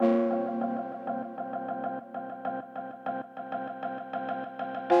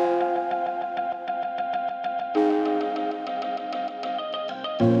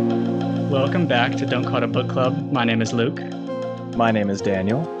Welcome back to Don't Call It a Book Club. My name is Luke. My name is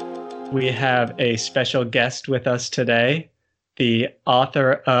Daniel. We have a special guest with us today, the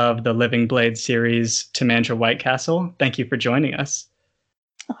author of the Living Blade series, Timandra Whitecastle. Thank you for joining us.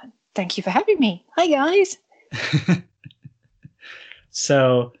 Oh, thank you for having me. Hi, guys.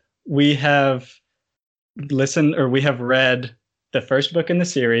 So we have read the first book in the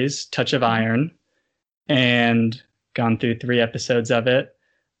series, Touch of Iron, and gone through 3 episodes of it.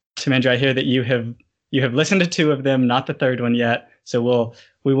 Timandra, I hear that you have listened to 2 of them, not the 3rd one yet. So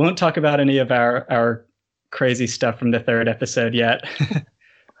we won't talk about any of our crazy stuff from the 3rd episode yet.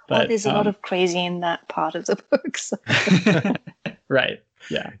 But there's a lot of crazy in that part of the book. So. Right.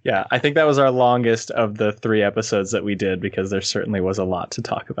 Yeah. Yeah. I think that was our longest of the 3 episodes that we did because there certainly was a lot to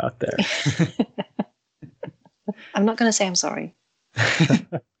talk about there. I'm not going to say I'm sorry.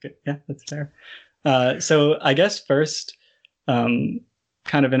 Okay. Yeah, that's fair. So I guess first,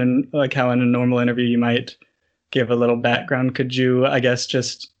 kind of how in a normal interview you might give a little background. Could you, I guess,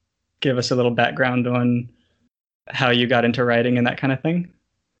 just give us a little background on how you got into writing and that kind of thing?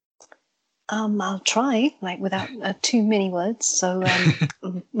 I'll try, without too many words. So,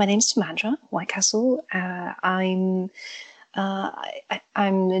 my name's Timandra Whitecastle. I'm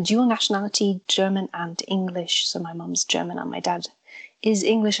a dual nationality, German and English. So my mum's German and my dad is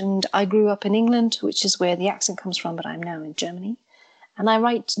English. And I grew up in England, which is where the accent comes from, but I'm now in Germany. And I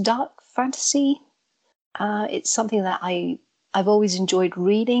write dark fantasy. It's something that I've always enjoyed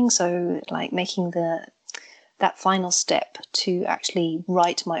reading. So, making that final step to actually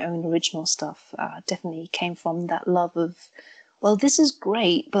write my own original stuff definitely came from that love of, well, this is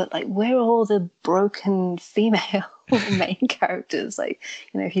great, but where are all the broken female main characters?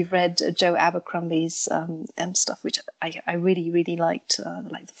 If you've read Joe Abercrombie's stuff, which I really, really liked,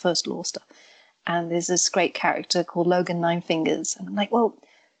 the first Law stuff. And there's this great character called Logan Ninefingers. And I'm like, well,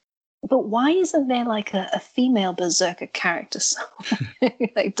 but why isn't there a female berserker character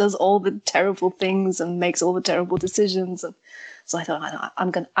does all the terrible things and makes all the terrible decisions? And so I thought,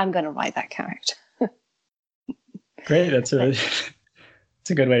 I'm gonna write that character. Great, that's a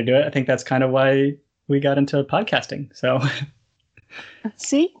good way to do it. I think that's kind of why we got into podcasting. So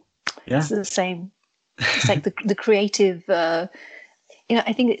see, yeah, it's the same. It's like the creative. I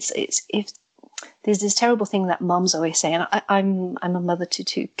think it's if. There's this terrible thing that mums always say, and I'm a mother to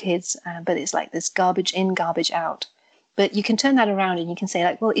 2 kids, but it's like this garbage in, garbage out. But you can turn that around and you can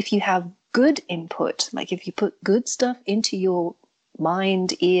say, well, if you have good input, if you put good stuff into your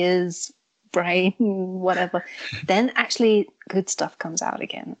mind, ears, brain, whatever, then actually good stuff comes out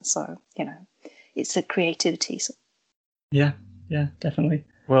again. So, it's a creativity. So. Yeah, definitely.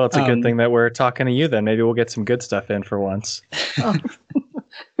 Well, it's a good thing that we're talking to you then. Maybe we'll get some good stuff in for once. Oh,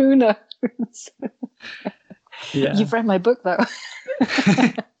 who knows? Yeah. You've read my book, though.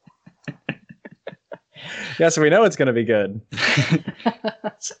 Yeah, so we know it's going to be good.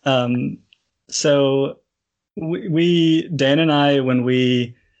 So Dan and I, when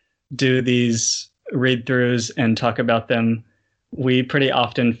we do these read-throughs and talk about them, we pretty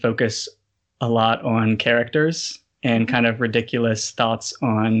often focus a lot on characters and kind of ridiculous thoughts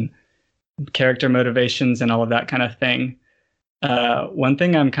on character motivations and all of that kind of thing. One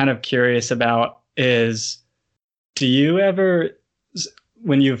thing I'm kind of curious about is, do you ever,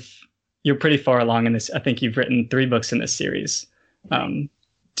 when you're pretty far along in this, I think you've written 3 books in this series. Do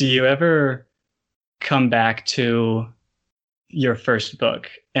you ever come back to your first book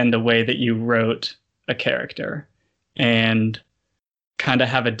and the way that you wrote a character and kind of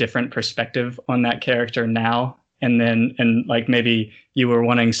have a different perspective on that character now? And maybe you were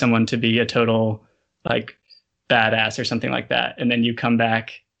wanting someone to be a total badass or something like that, and then you come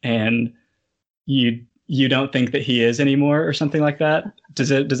back and you don't think that he is anymore or something like that. Does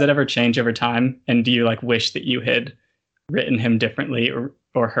that ever change over time? And do you wish that you had written him differently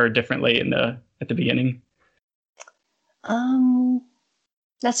or her differently at the beginning?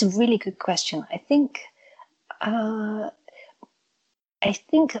 That's a really good question. I think I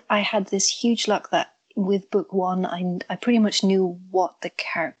had this huge luck that with book 1, I pretty much knew what the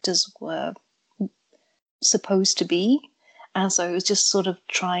characters were supposed to be, and so it was just sort of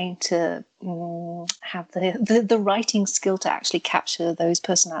trying to have the writing skill to actually capture those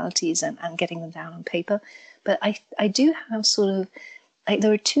personalities and getting them down on paper. But I do have sort of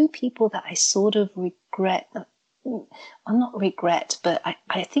there are 2 people that I sort of regret. Well, not regret, but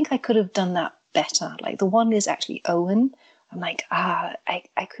I think I could have done that better. The one is actually Owen. I'm I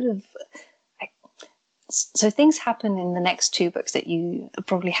could have. So things happen in the next 2 books that you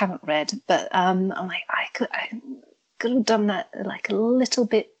probably haven't read, but I'm I could have done that a little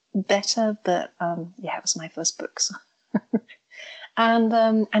bit better, but it was my first book. So.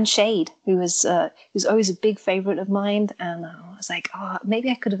 And Shade, who's always a big favorite of mine, and I was like, oh, maybe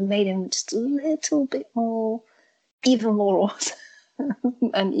I could have made him just a little bit more, even more awesome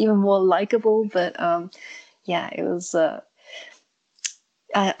and even more likable. But yeah, it was.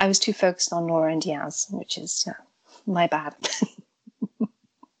 I was too focused on Nora and Diaz, which is my bad.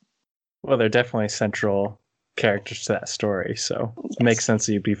 Well, they're definitely central characters to that story, so Yes. It makes sense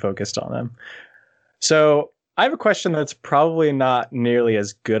that you'd be focused on them. So I have a question that's probably not nearly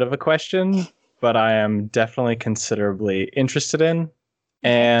as good of a question, but I am definitely considerably interested in.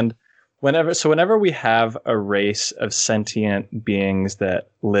 And whenever we have a race of sentient beings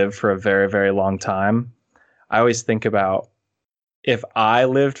that live for a very, very long time, I always think about, if I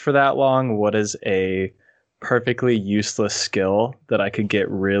lived for that long, what is a perfectly useless skill that I could get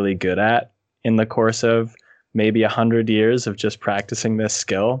really good at in the course of maybe 100 years of just practicing this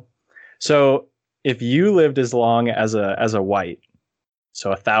skill? So if you lived as long as a white, so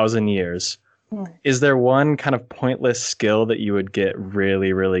 1,000 years, is there one kind of pointless skill that you would get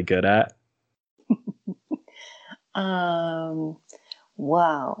really, really good at? Wow.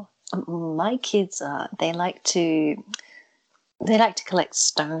 My kids they like to collect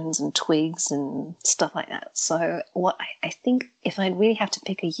stones and twigs and stuff like that. So what I think, if I'd really have to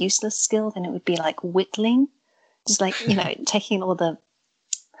pick a useless skill, then it would be like whittling, just like taking all the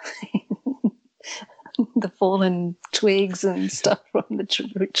the fallen twigs and stuff from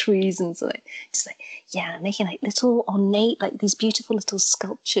the trees, and so making like little ornate, like these beautiful little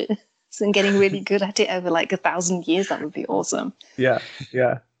sculptures, and getting really good at it over like 1,000 years. That would be awesome. Yeah,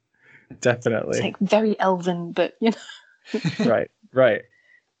 definitely. It's like very elven, but Right.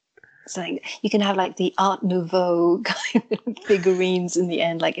 It's like you can have like the Art Nouveau kind of figurines in the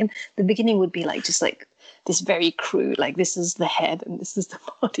end. Like in the beginning would be like just like this very crude, like this is the head and this is the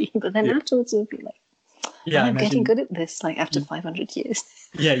body. But then afterwards it would be like, I'm getting good at this, like after 500 years.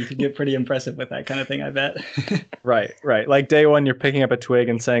 Yeah, you could get pretty impressive with that kind of thing, I bet. Right. Like day one, you're picking up a twig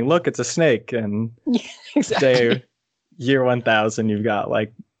and saying, look, it's a snake. And exactly. year 1,000, you've got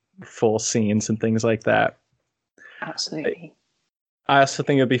like full scenes and things like that. Absolutely. I also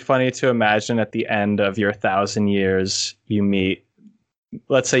think it'd be funny to imagine at the end of your 1,000 years, you meet,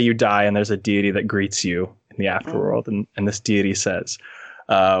 let's say you die and there's a deity that greets you in the afterworld. And this deity says,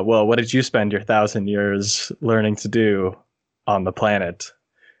 well, what did you spend your 1,000 years learning to do on the planet?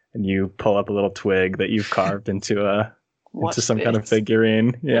 And you pull up a little twig that you've carved into some kind of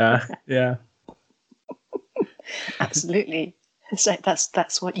figurine. Yeah. Absolutely. It's like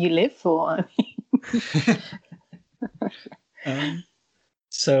that's what you live for.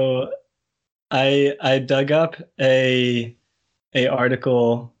 So I dug up a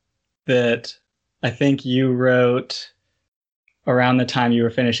article that I think you wrote around the time you were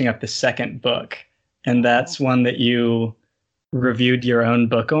finishing up the second book, and that's one that you reviewed your own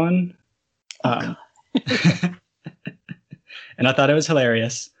book on. And I thought it was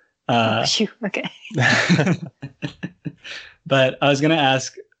hilarious. Okay. But I was going to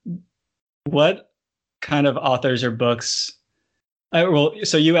ask, what kind of authors or books?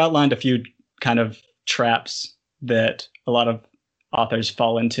 So you outlined a few kind of traps that a lot of authors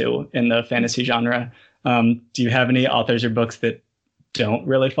fall into in the fantasy genre. Do you have any authors or books that don't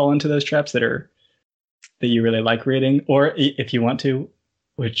really fall into those traps that you really like reading? Or if you want to,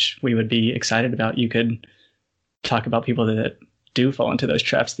 which we would be excited about, you could talk about people that do fall into those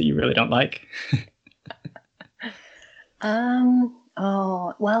traps that you really don't like.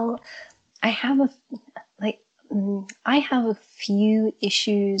 Well, I have a few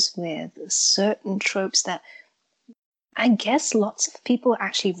issues with certain tropes that I guess lots of people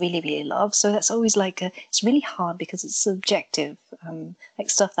actually really, really love. So that's always it's really hard because it's subjective. Like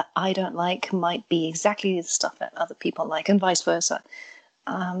stuff that I don't like might be exactly the stuff that other people like, and vice versa.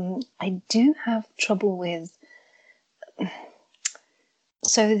 I do have trouble with.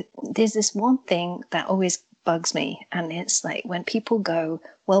 So there's this one thing that always bugs me, and it's like when people go,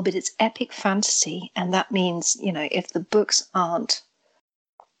 well, but it's epic fantasy, and that means, if the books aren't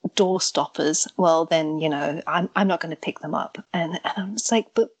door stoppers, well then, I'm not going to pick them up. And I'm just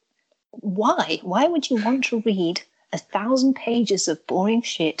like, but why would you want to read 1,000 pages of boring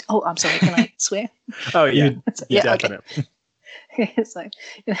shit? Oh, I'm sorry, can I swear? Oh yeah, yeah, definitely. Okay. It's like,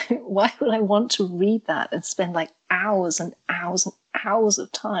 why would I want to read that and spend like hours and hours and hours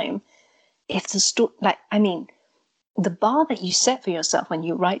of time if the story, the bar that you set for yourself when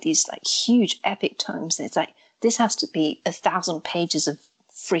you write these like huge epic tomes, it's like, this has to be 1,000 pages of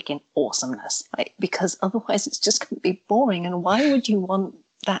freaking awesomeness, right? Because otherwise it's just going to be boring. And why would you want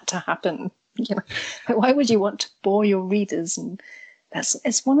that to happen? Why would you want to bore your readers? And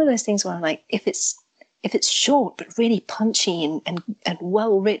it's one of those things where I'm like, if it's if it's short but really punchy and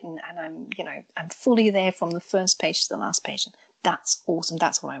well written, and I'm fully there from the first page to the last page, that's awesome.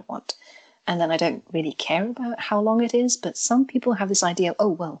 That's what I want. And then I don't really care about how long it is. But some people have this idea, oh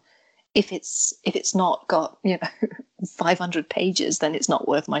well, if it's not got 500 pages, then it's not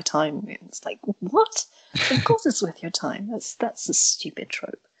worth my time. It's like, what? Of course it's worth your time. That's a stupid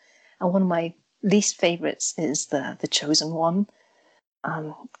trope. And one of my least favorites is the Chosen One,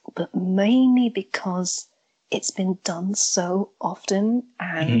 but mainly because it's been done so often,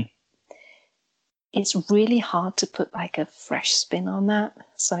 and it's really hard to put like a fresh spin on that.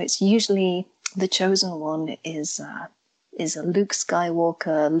 So it's usually the Chosen One is a Luke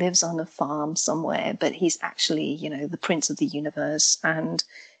Skywalker, lives on a farm somewhere, but he's actually, the prince of the universe, and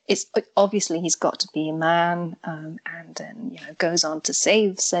it's obviously he's got to be a man, and then goes on to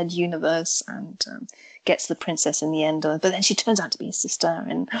save said universe and gets the princess in the end. But then she turns out to be a sister,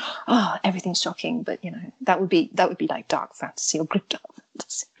 and everything's shocking. But that would be like dark fantasy or grim dark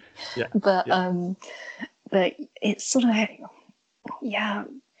fantasy. Yeah. But it's sort of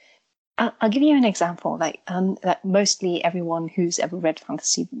I'll give you an example, that mostly everyone who's ever read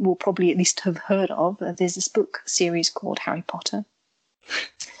fantasy will probably at least have heard of. There's this book series called Harry Potter,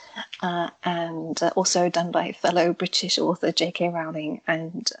 and also done by fellow British author J.K. Rowling.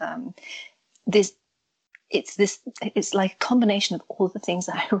 And it's like a combination of all the things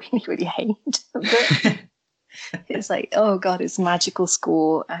that I really, really hate. But it's like, oh God, it's magical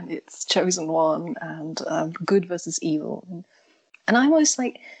school, and it's Chosen One, and good versus evil. And I'm always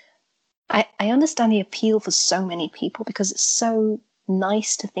like, I understand the appeal for so many people, because it's so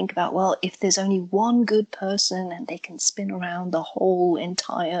nice to think about, well, if there's only one good person and they can spin around the whole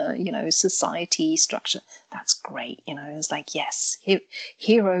entire, society structure, that's great. It's like, yes,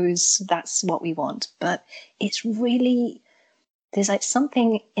 heroes, that's what we want. But it's really, there's like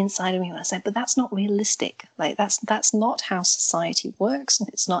something inside of me that's like, but that's not realistic. Like that's not how society works, and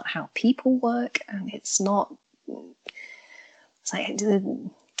it's not how people work, and it's not. It's like,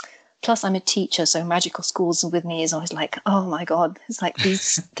 plus I'm a teacher, so magical schools with me is always like, oh my God, it's like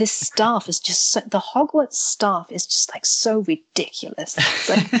this staff is just the Hogwarts staff is just like so ridiculous. It's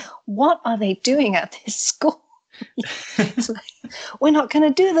like, what are they doing at this school? It's like, we're not going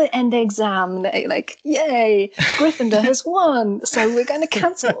to do the end exam. Like, yay, Gryffindor has won, so we're going to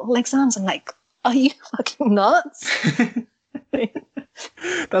cancel all exams. I'm like, are you fucking nuts?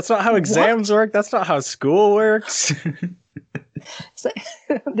 That's not how exams work. That's not how school works. So,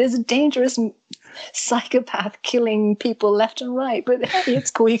 there's a dangerous psychopath killing people left and right, but hey,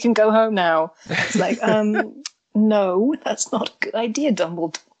 it's cool, you can go home now. It's like, no, that's not a good idea,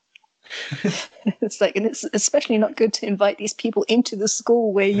 Dumbledore. It's like, and it's especially not good to invite these people into the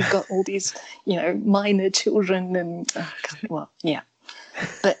school where you've got all these, minor children and, yeah.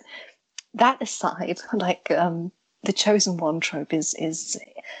 But that aside, like, the Chosen One trope is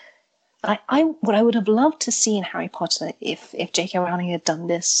what I would have loved to see in Harry Potter, if J.K. Rowling had done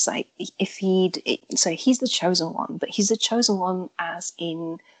this, like so he's the Chosen One, but he's the Chosen One as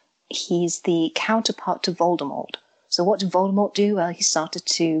in he's the counterpart to Voldemort. So what did Voldemort do? Well, he started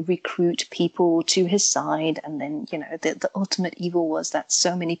to recruit people to his side, and then the ultimate evil was that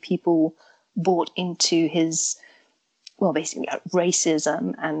so many people bought into his, well, basically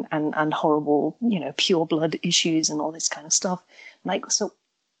racism and horrible pure blood issues and all this kind of stuff. Like, so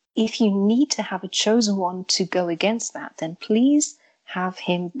if you need to have a Chosen One to go against that, then please have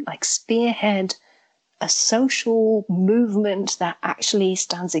him like spearhead a social movement that actually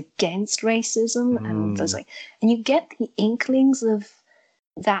stands against racism and those and you get the inklings of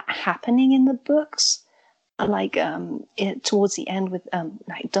that happening in the books, like towards the end with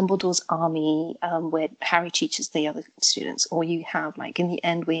like Dumbledore's army, where Harry teaches the other students, or you have like in the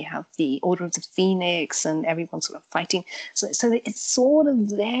end where you have the Order of the Phoenix and everyone's sort of fighting. So it's sort of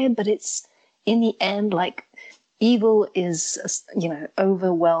there, but it's in the end like evil is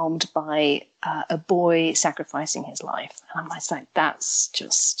overwhelmed by a boy sacrificing his life. And I'm like, that's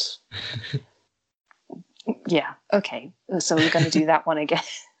just yeah, okay. So we're going to do that one again.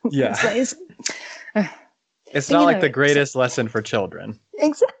 Yeah. It's not like the greatest lesson for children.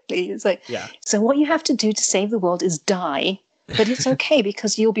 Exactly. It's like, yeah. So what you have to do to save the world is die, but it's okay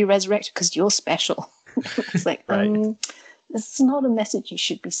because you'll be resurrected because you're special. It's like, right. This is not a message you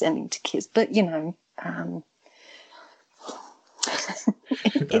should be sending to kids, but it's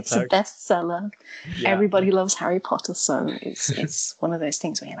a bestseller. Yeah. Everybody loves Harry Potter, so it's one of those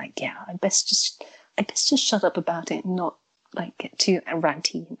things where you're like, yeah, I best just shut up about it and not like get too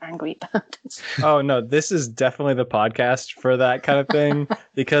ranty and angry about it. Oh no, this is definitely the podcast for that kind of thing,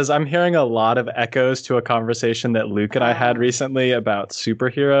 because I'm hearing a lot of echoes to a conversation that Luke and I had recently about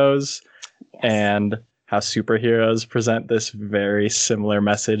superheroes. Yes. And how superheroes present this very similar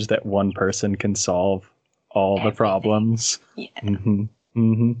message that one person can solve all the problems. Yeah.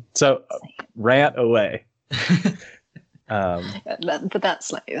 So rant away. But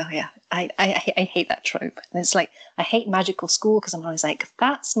that's like, oh yeah, I hate that trope. And it's like, I hate magical school because I'm always like,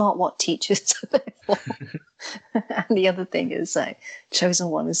 that's not what teachers are there for. And the other thing is, Chosen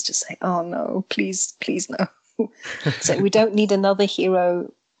One is just like, oh no, please no. So we don't need another hero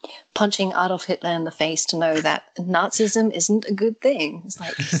punching Adolf Hitler in the face to know that Nazism isn't a good thing. It's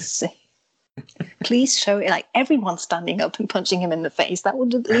like, please show it, like everyone standing up and punching him in the face. That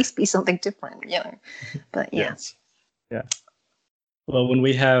would at least be something different, you know. But yeah. Yes. Yeah. Well, when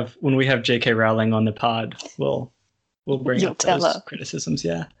we have J.K. Rowling on the pod, we'll bring You'll up tell those her. criticisms.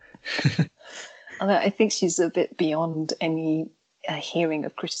 Yeah. Although I think she's a bit beyond any hearing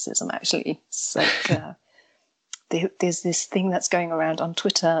of criticism. Actually, it's like there's this thing that's going around on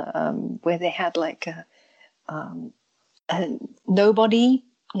Twitter where they had like nobody,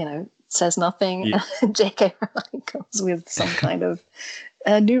 you know, says nothing. Yeah. And J.K. Rowling comes with some kind of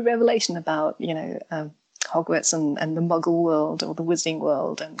new revelation about, you know, Hogwarts and the Muggle world or the Wizarding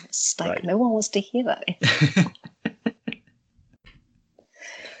world, and it's like Right. no one wants to hear that.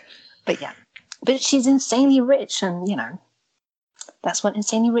 But yeah, but she's insanely rich, and you know, that's what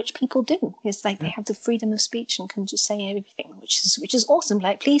insanely rich people do. It's like they have the freedom of speech and can just say everything, which is awesome.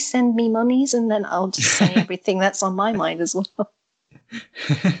 Like, please send me monies, and then I'll just say everything that's on my mind as well.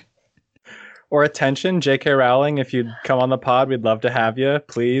 Or attention, J.K. Rowling, if you'd come on the pod, we'd love to have you.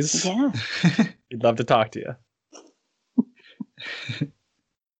 Please. Yeah. We'd love to talk to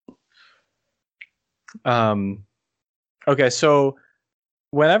you. Okay, so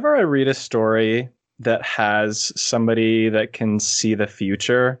whenever I read a story that has somebody that can see the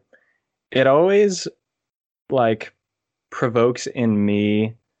future, it always like provokes in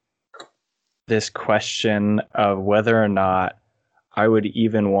me this question of whether or not I would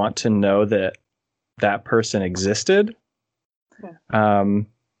even want to know that that person existed. Yeah.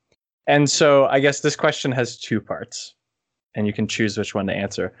 And so I guess this question has two parts, and you can choose which one to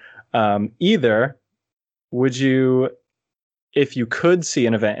answer. Either would you, if you could see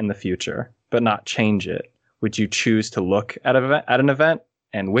an event in the future but not change it, would you choose to look at an event,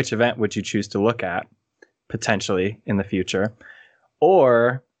 and which event would you choose to look at potentially in the future?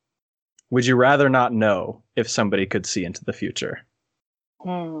 Or would you rather not know if somebody could see into the future?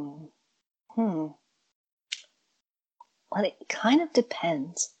 Well, it kind of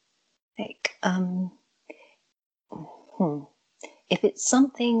depends. Like, if it's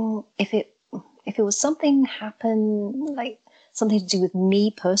something, if it was something happen, like something to do with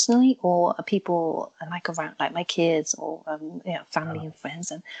me personally, or people like around, like my kids, or you know, family and friends,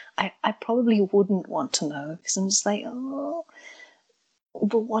 and I probably wouldn't want to know, because I'm just like, oh,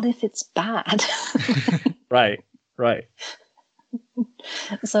 but what if it's bad? Right.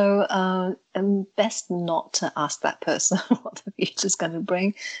 So best not to ask that person what the future's going to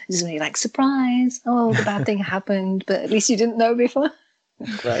bring. Just be like, surprise! Oh, the bad thing happened, but at least you didn't know before.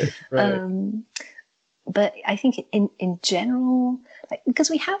 Right. But I think in general, like, because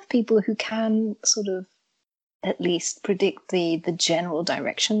we have people who can sort of at least predict the general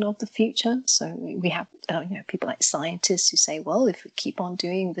direction of the future. So we have you know, people like scientists who say, well, if we keep on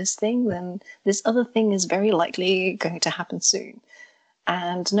doing this thing, then this other thing is very likely going to happen soon.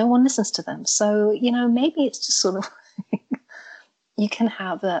 And no one listens to them. So, you know, maybe it's just sort of you can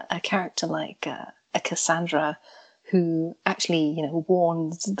have a character like a Cassandra who actually, you know,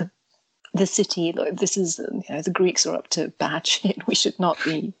 warns the city, like, this is, you know, the Greeks are up to bad shit. We should not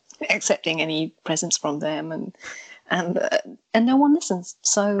be accepting any presents from them, and no one listens.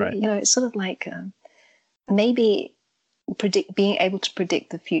 So Right. you know, it's sort of like maybe being able to predict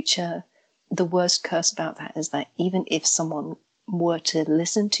the future. The worst curse about that is that even if someone were to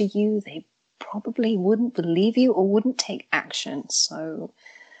listen to you, they probably wouldn't believe you or wouldn't take action. So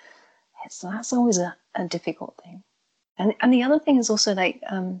that's always a difficult thing. And the other thing is also like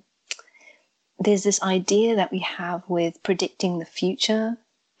there's this idea that we have with predicting the future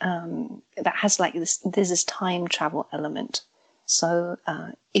that has like this. There's this time travel element. So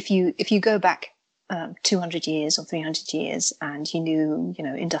if you go back 200 years or 300 years and you knew, you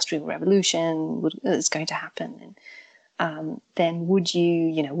know, industrial revolution is going to happen, and then would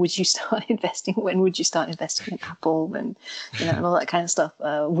you start investing? When would you start investing in Apple, and you know, and all that kind of stuff?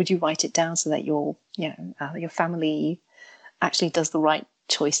 Would you write it down so that your family actually does the right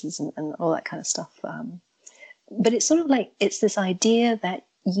choices and all that kind of stuff? But it's sort of like, it's this idea that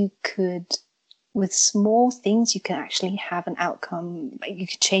you could, with small things, you can actually have an outcome. You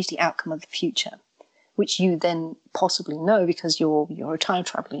could change the outcome of the future, which you then possibly know because you're a time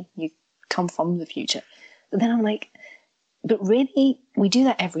traveler. You come from the future. then I'm like, but really, we do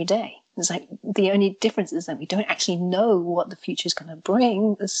that every day. It's like the only difference is that we don't actually know what the future is going to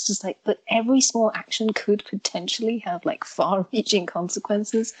bring. It's just like, but every small action could potentially have like far-reaching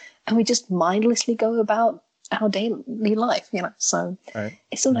consequences, and we just mindlessly go about our daily life, you know. So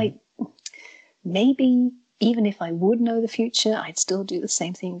it's sort of like, maybe even if I would know the future, I'd still do the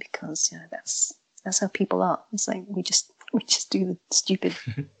same thing, because, you know, that's how people are. It's like we just do the stupid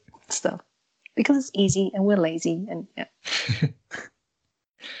stuff because it's easy and we're lazy, and yeah.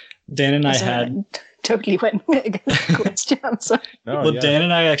 Dan and I had totally went against the question. Dan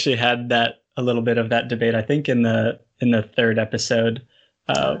and I actually had that a little bit of that debate, I think, in the third episode,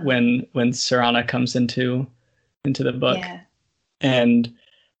 when Serana comes into the book. Yeah. And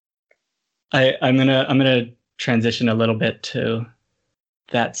I'm gonna transition a little bit to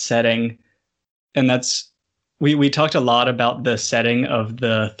that setting, and that's we talked a lot about the setting of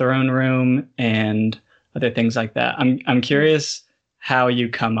the throne room and other things like that. I'm curious how you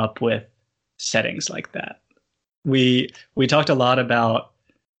come up with settings like that. We talked a lot about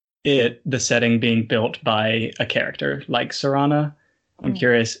the setting being built by a character like Serana. I'm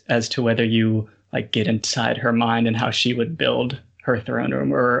curious as to whether you like get inside her mind and how she would build her throne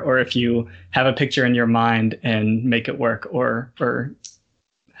room, or if you have a picture in your mind and make it work, or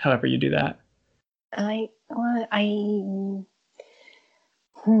however you do that.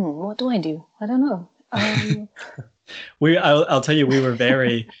 What do I do? I don't know. I'll tell you, we were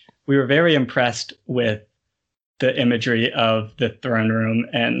very impressed with the imagery of the throne room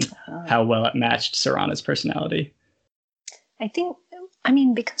and how well it matched Serana's personality. I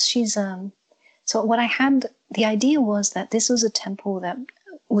mean, because she's so what I had, the idea was that this was a temple that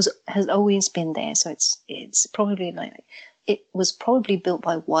has always been there. So it's probably like, it was probably built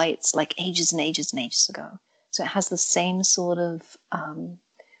by whites like ages and ages and ages ago. So it has the same sort of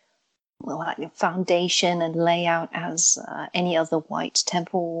like foundation and layout as any other white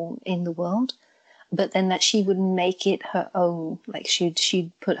temple in the world, but then that she would make it her own. Like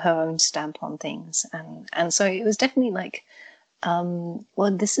she'd put her own stamp on things, and so it was definitely like,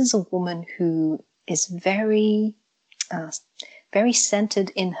 well, this is a woman who is very very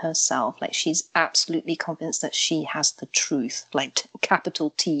centered in herself. Like she's absolutely convinced that she has the truth, like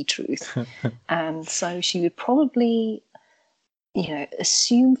capital T truth. And so she would probably, you know,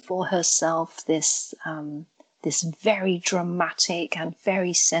 assume for herself this this very dramatic and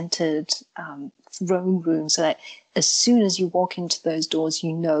very centered throne room, so that as soon as you walk into those doors,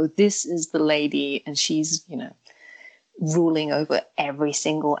 you know this is the lady, and she's, you know, ruling over every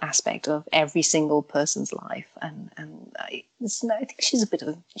single aspect of every single person's life. And I think she's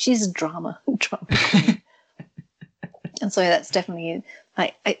she's a drama queen. And so that's definitely,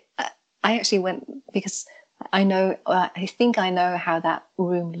 I actually went, because I know, I think I know how that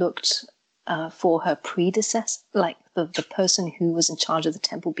room looked for her predecessor, like the person who was in charge of the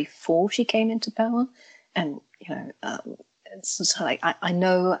temple before she came into power. And, you know, it's just like, I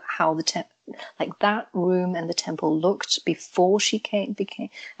know how like that room and the temple looked before she became,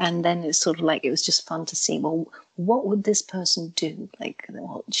 and then it's sort of like, it was just fun to see, well, what would this person do? Like,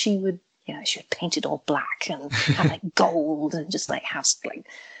 well, she would paint it all black and have like gold, and just like have like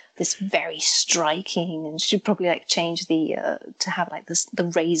this very striking, and she'd probably like change the to have like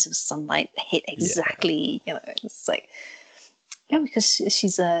the rays of sunlight hit exactly, you know, it's like, yeah, because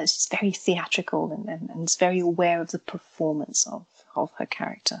she's very theatrical and is very aware of the performance of her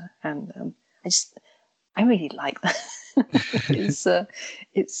character, and I really like that.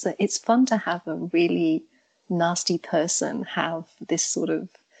 It's fun to have a really nasty person have this sort of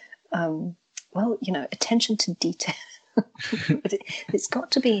well, you know, attention to detail. But it's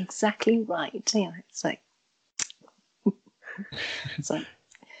got to be exactly right, you know. It's like so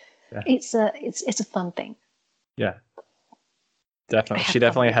yeah. It's a fun thing. Yeah, definitely. She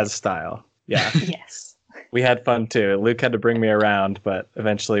definitely has style. Yeah. Yes. We had fun too. Luke had to bring me around, but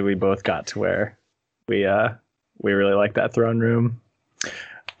eventually we both got to where we really like that throne room.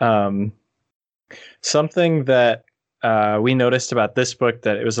 Something that we noticed about this book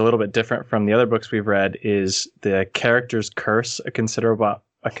that it was a little bit different from the other books we've read is the character's curse a considerable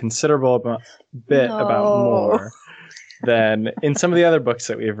bit about more than in some of the other books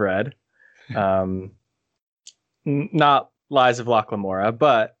that we've read. Not Lies of Locke Lamora,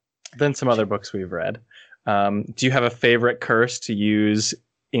 but then some other books we've read. Do you have a favorite curse to use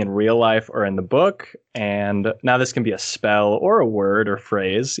in real life or in the book? And now this can be a spell or a word or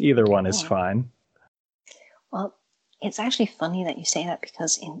phrase. Either one is fine. Well, it's actually funny that you say that,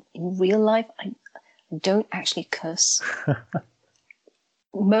 because in real life, I don't actually curse.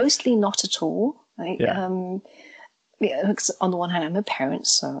 Mostly not at all. Like, because on the one hand, I'm a parent,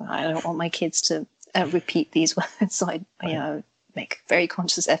 so I don't want my kids to repeat these words. So I make a very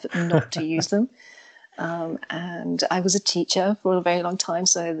conscious effort not to use them. And I was a teacher for a very long time,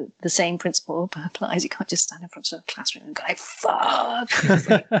 so the same principle applies. You can't just stand in front of a classroom and go like, fuck.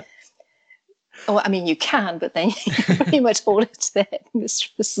 Well, I mean, you can, but then you pretty much hold it to the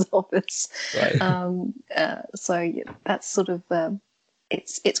headmistress's office. Right. So yeah, that's sort of,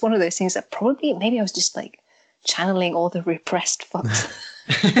 it's one of those things that probably, maybe I was just like channeling all the repressed fucks.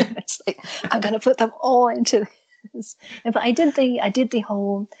 It's like, I'm going to put them all into this. But I did the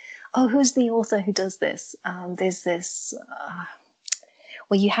whole, who's the author who does this? There's this,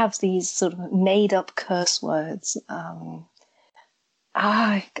 well, you have these sort of made up curse words.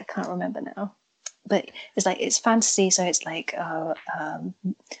 I can't remember now. But it's like, it's fantasy, so it's like,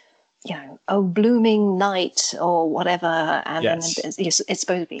 blooming night or whatever, and yes. then it's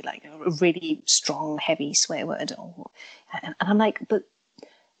supposed to be like a really strong, heavy swear word, and I'm like, but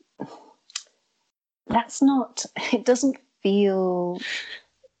that's not. It doesn't feel.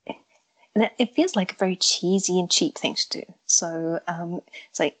 It feels like a very cheesy and cheap thing to do. So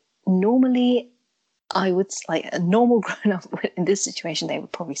it's like normally. I would, like, a normal grown-up in this situation, they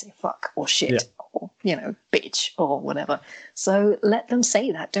would probably say fuck or shit or, bitch or whatever. So let them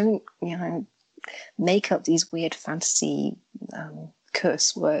say that. Don't, make up these weird fantasy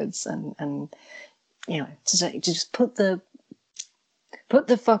curse words and to just put the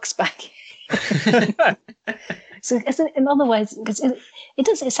fucks back. So in other words,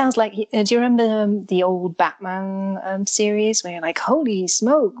 it sounds like, do you remember the old Batman series where you're like, holy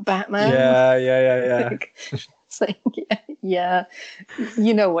smoke, Batman? Yeah. It's like, yeah,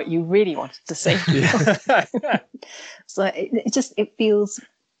 you know what you really wanted to say. So it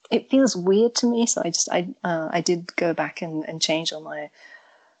feels weird to me. So I did go back and change on my,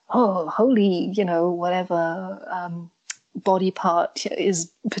 holy, whatever body part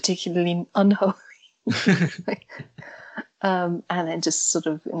is particularly unholy. And then just sort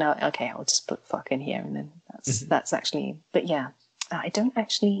of, okay, I'll just put fuck in here, and then that's actually, but yeah, I don't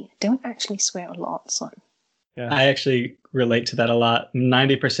actually swear a lot. So yeah. I actually relate to that a lot.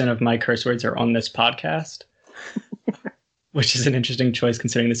 90% of my curse words are on this podcast, which is an interesting choice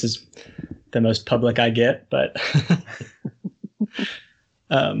considering this is the most public I get. But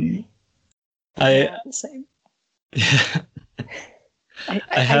same. Yeah,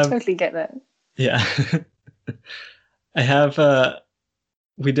 I totally get that. Yeah. I have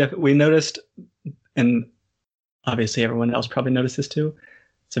we noticed, and obviously everyone else probably noticed this too.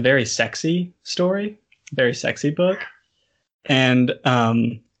 It's a very sexy story, very sexy book. And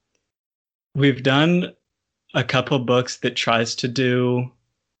we've done a couple books that tries to do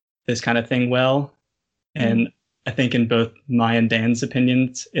this kind of thing well. And I think in both my and Dan's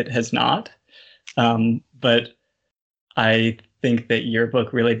opinions, it has not. But I think that your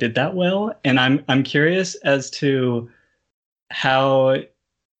book really did that well. And I'm curious as to how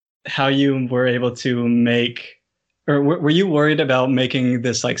you were able to make, or were you worried about making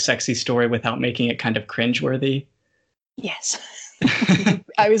this like sexy story without making it kind of cringeworthy? Yes.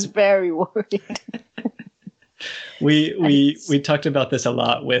 I was very worried. We talked about this a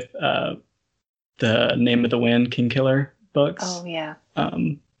lot with the Name of the Wind Kingkiller books. Oh yeah.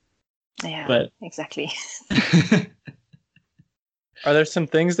 Yeah, but exactly. Are there some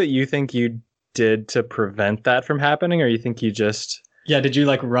things that you think you did to prevent that from happening, or you think you just... Yeah, did you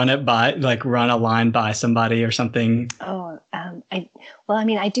run a line by somebody or something? Oh,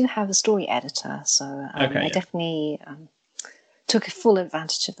 I do have a story editor, so I definitely took full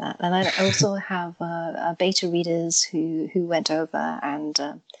advantage of that. And I also have beta readers who went over, and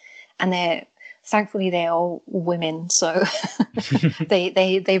thankfully they're all women, so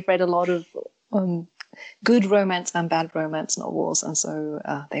they've read a lot of good romance and bad romance novels, and so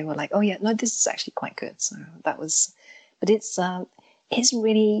they were like, oh yeah, no, this is actually quite good. So that was, but it's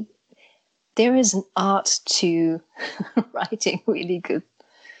really, there is an art to writing really good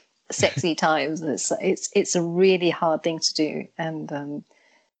sexy times. It's a really hard thing to do, and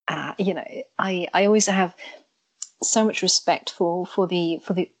I always have so much respect for the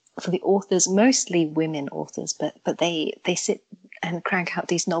authors, mostly women authors, but they sit and crank out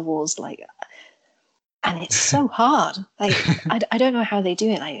these novels and it's so hard. I don't know how they do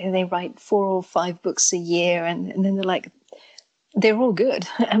it. They write 4 or 5 books a year, and then they're all good.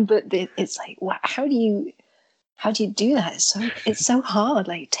 But it's like, wow, how do you do that? It's so hard.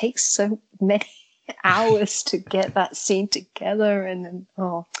 It takes so many hours to get that scene together, and then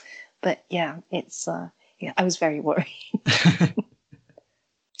but yeah, it's I was very worried.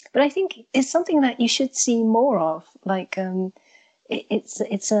 But I think it's something that you should see more of.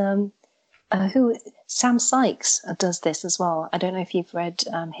 Who Sam Sykes does this as well. I don't know if you've read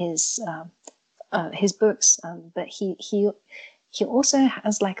his his books, but he also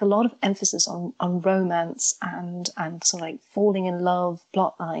has like a lot of emphasis on romance and sort of like falling in love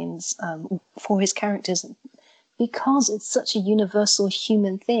plot lines for his characters, because it's such a universal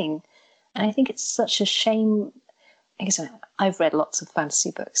human thing. And I think it's such a shame. I guess I've read lots of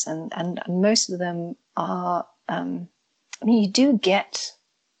fantasy books, and most of them are. I mean, you do get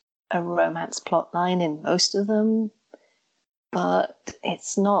a romance plot line in most of them, but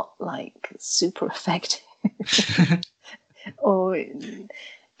it's not like super effective.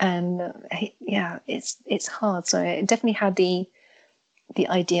 It's hard. So I definitely had the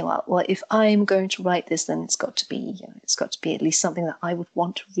idea, well, if I'm going to write this, then it's got to be at least something that I would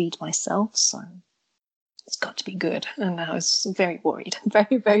want to read myself. So it's got to be good. And I was very worried,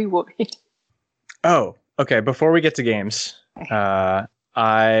 very, very worried. Oh, okay. Before we get to games,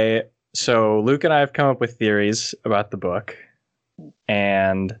 Okay. So Luke and I have come up with theories about the book,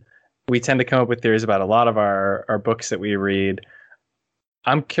 and we tend to come up with theories about a lot of our books that we read.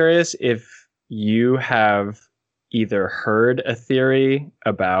 I'm curious if you have either heard a theory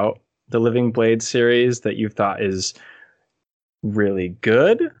about the Living Blade series that you've thought is really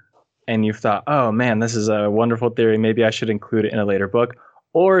good, and you've thought, oh man, this is a wonderful theory, maybe I should include it in a later book.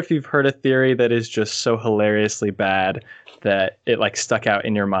 Or if you've heard a theory that is just so hilariously bad that it like stuck out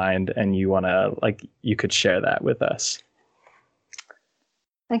in your mind and you want to you could share that with us.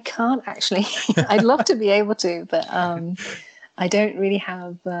 I can't actually. I'd love to be able to, but I don't really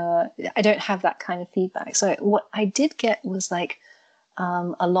have. I don't have that kind of feedback. So what I did get was like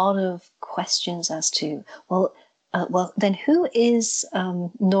a lot of questions as to well, then who is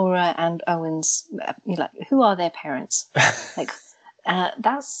Nora and Owen's? Who are their parents? Like.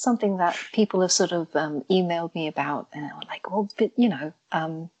 That's something that people have sort of emailed me about, and I was like, well, but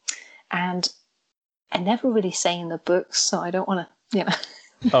and I never really say in the books, so I don't want to,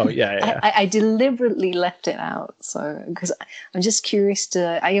 Oh yeah. I deliberately left it out, so because I'm just curious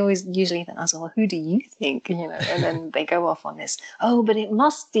to. I usually think, well, who do you think, and then they go off on this. Oh, but it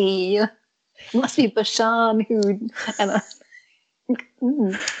must be Bashan who, and I think,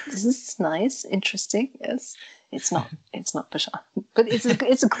 this is nice, interesting, yes. It's not Bashan, but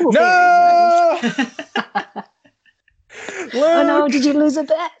it's a cool no! theory. Oh no! Did you lose a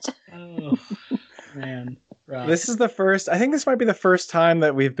bet? Oh man, Rob. This is the first. I think this might be the first time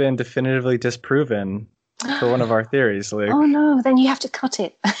that we've been definitively disproven for one of our theories, Luke. Oh no! Then you have to cut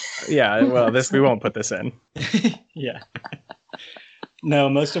it. Yeah. Well, we won't put this in. Yeah. No,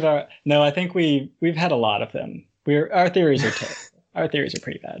 I think we've had a lot of them. Our theories are terrible. Our theories are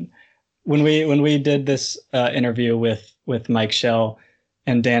pretty bad. When we did this interview with Mike Shell,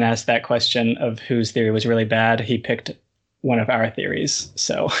 and Dan asked that question of whose theory was really bad, he picked one of our theories.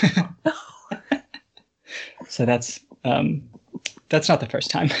 So, so that's not the first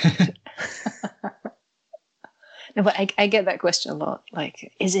time. No, but I get that question a lot.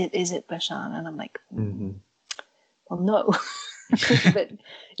 Like, is it Bashan? And I'm like, well, no. But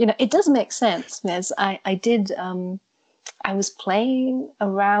it does make sense. Because I did. I was playing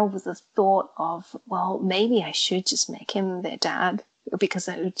around with the thought of, well, maybe I should just make him their dad, because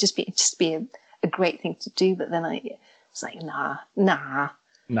that would just be a great thing to do. But then I was like, nah.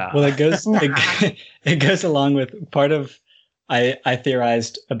 Well, it goes along with part of. I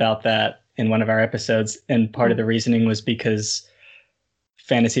theorized about that in one of our episodes, and part of the reasoning was because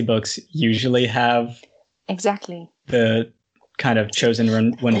fantasy books usually have exactly the kind of chosen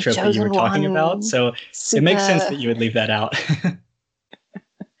one trope that you were talking about. So it makes sense that you would leave that out.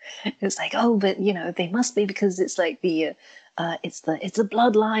 It's like, oh, but they must be, because it's like it's the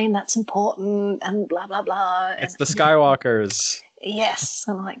bloodline that's important and blah blah blah. It's the Skywalkers. Yes,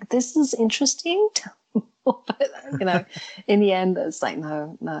 I'm like, this is interesting. But in the end, it's like,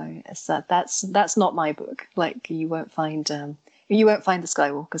 no, it's that's not my book. Like, you won't find the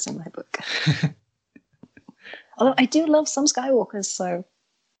Skywalkers in my book. Although I do love some Skywalkers, so.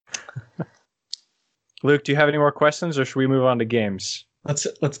 Luke, do you have any more questions, or should we move on to games?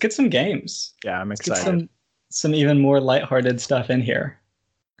 Let's get some games. Yeah, I'm excited. Get some even more lighthearted stuff in here.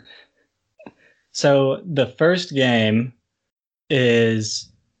 So the first game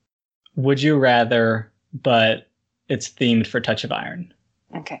is Would You Rather, but it's themed for Touch of Iron.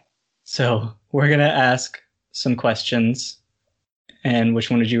 Okay. So we're gonna ask some questions, and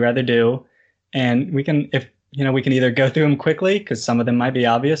which one would you rather do? And we can either go through them quickly because some of them might be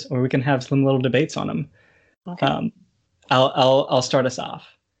obvious, or we can have some little debates on them. Okay. I'll start us off.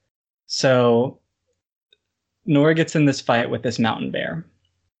 So Nora gets in this fight with this mountain bear,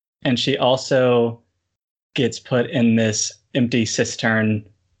 and she also gets put in this empty cistern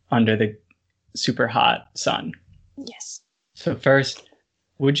under the super hot sun. Yes. So first,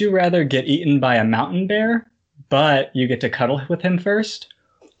 Would you rather get eaten by a mountain bear, but you get to cuddle with him first,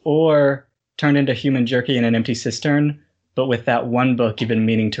 or turn into human jerky in an empty cistern, but with that one book you've been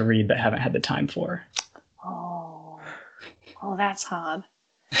meaning to read but haven't had the time for? Oh, that's hard.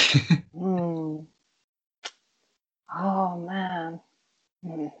 Oh man.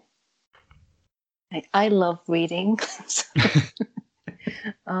 I love reading,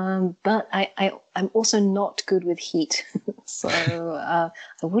 but I'm also not good with heat, so I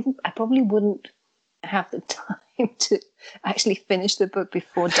probably wouldn't have the time to actually finish the book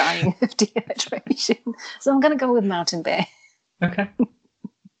before dying of dehydration. So I'm going to go with Mountain Bear. Okay.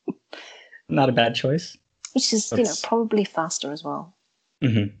 Not a bad choice. Which is, probably faster as well.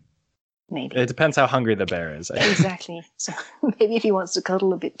 Mm-hmm. Maybe. It depends how hungry the bear is. Exactly. So maybe if he wants to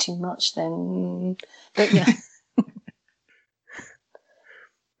cuddle a bit too much, then... But yeah.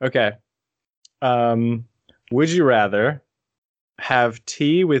 Okay. Would you rather have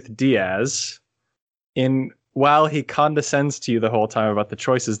tea with Diaz while he condescends to you the whole time about the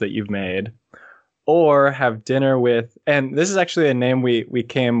choices that you've made, or have dinner with... And this is actually a name we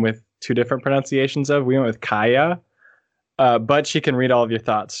came with two different pronunciations of. We went with Kaya. But she can read all of your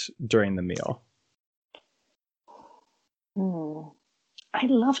thoughts during the meal.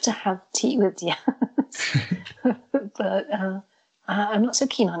 I'd love to have tea with Diaz, but I'm not so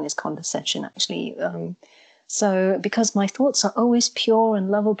keen on his condescension, actually. So because my thoughts are always pure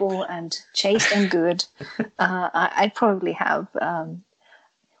and lovable and chaste and good, I'd probably have... well,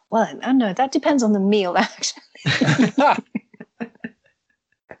 I don't know. That depends on the meal, actually.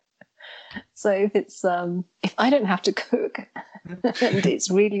 So if it's if I don't have to cook and it's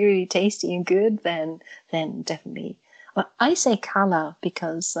really, really tasty and good, then definitely. Well, I say kala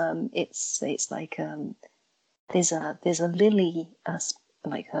because it's like there's a lily,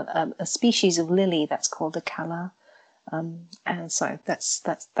 like a species of lily that's called a kala, and so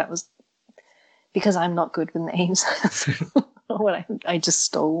that was because I'm not good with names. What I just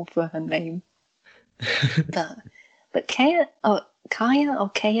stole for her name. But Kaya or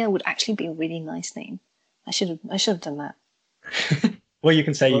Kaya would actually be a really nice name. I should have done that. Well, you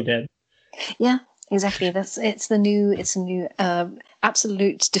can say you did. Yeah, exactly. It's a new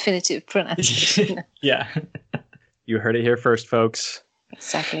absolute definitive pronunciation. Yeah. You heard it here first, folks.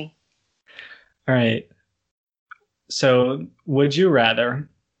 Exactly. All right. So, would you rather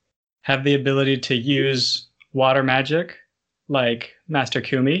have the ability to use water magic like Master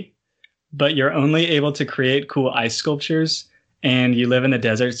Kumi, but you're only able to create cool ice sculptures and you live in the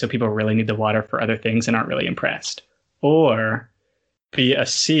desert, so people really need the water for other things and aren't really impressed? Or be a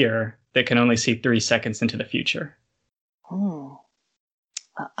seer that can only see 3 seconds into the future?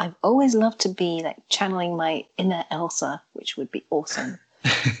 I've always loved to be like channeling my inner Elsa, which would be awesome.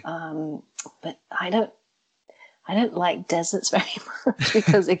 But I don't like deserts very much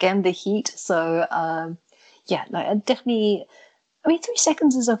because, again, the heat. So yeah, like I definitely. I mean, 3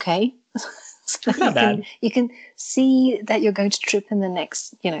 seconds is okay. So Not bad. You can see that you're going to trip in the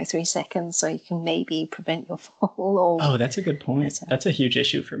next, 3 seconds, so you can maybe prevent your fall. Or that's a good point. That's a huge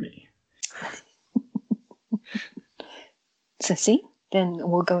issue for me. So see, then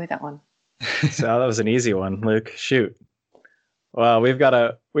we'll go with that one. So that was an easy one, Luke. Shoot. Well,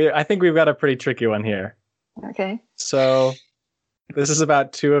 I think we've got a pretty tricky one here. Okay. So this is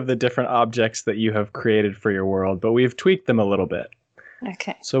about 2 of the different objects that you have created for your world, but we've tweaked them a little bit.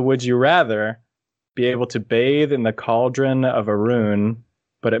 Okay. So would you rather be able to bathe in the cauldron of a rune,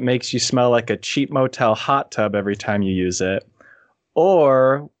 but it makes you smell like a cheap motel hot tub every time you use it?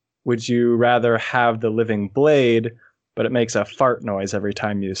 Or would you rather have the living blade, but it makes a fart noise every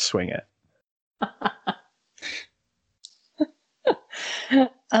time you swing it?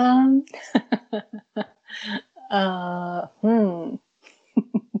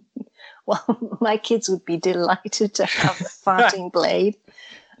 Well, my kids would be delighted to have a farting blade.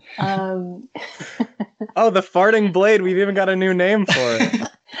 Oh, the farting blade. We've even got a new name for it.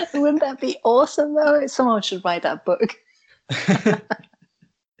 Wouldn't that be awesome, though? Someone should write that book.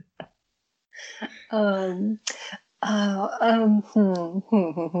 I'm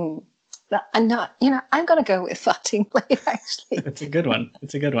not, I'm going to go with farting blade, actually. It's a good one.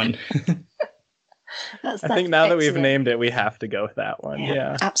 I think now that we've named it, we have to go with that one.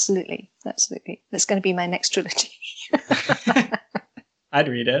 Yeah. Absolutely. That's going to be my next trilogy. I'd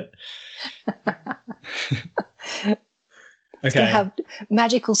read it. It's going to have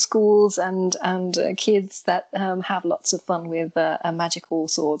magical schools and kids that have lots of fun with magical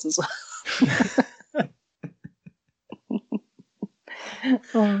swords as well.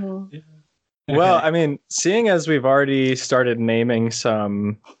 Oh. Well, I mean, seeing as we've already started naming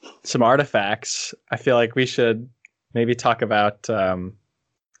some artifacts, I feel like we should maybe talk about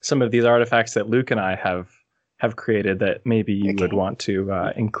some of these artifacts that Luke and I have created that maybe you would want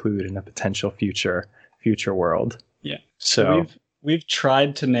to include in a potential future world. Yeah. So we've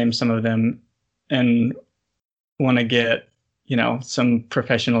tried to name some of them and want to get, some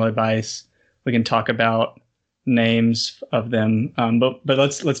professional advice. We can talk about names of them, but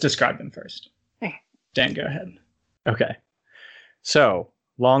let's describe them first. Okay. Dan, go ahead. Okay. So,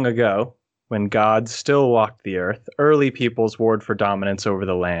 long ago, when God still walked the earth, early peoples warred for dominance over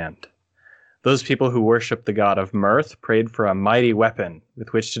the land. Those people who worshipped the god of mirth prayed for a mighty weapon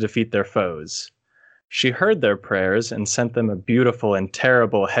with which to defeat their foes. She heard their prayers and sent them a beautiful and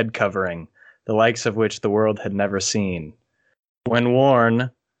terrible head covering, the likes of which the world had never seen. When worn,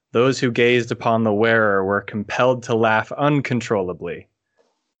 those who gazed upon the wearer were compelled to laugh uncontrollably.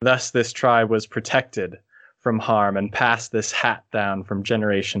 Thus this tribe was protected from harm and passed this hat down from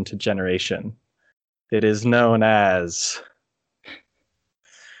generation to generation. It is known as...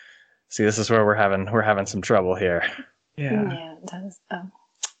 See, this is where we're having some trouble here. Yeah. That is,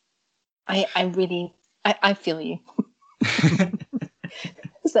 I feel you.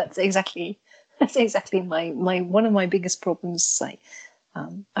 That's exactly my one of my biggest problems. Like,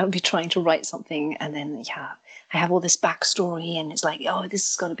 I would be trying to write something, and then I have all this backstory, and it's like, oh, this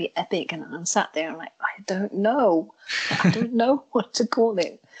is going to be epic, and I'm sat there, and I'm like, I don't know what to call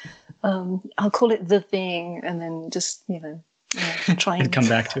it. I'll call it The Thing, and then just try and come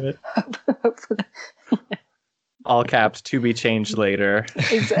back to it. All caps, to be changed later.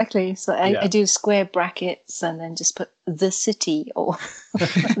 Exactly. So I do square brackets and then just put the city or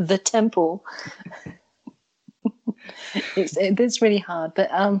the temple. It's really hard. But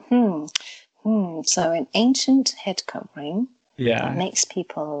so an ancient head covering that makes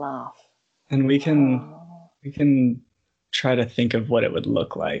people laugh. And we can try to think of what it would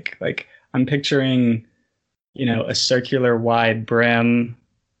look like. Like, I'm picturing, a circular wide brim.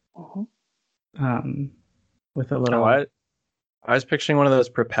 Mm-hmm. With a little... I was picturing one of those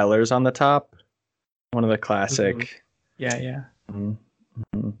propellers on the top. One of the classic. Yeah.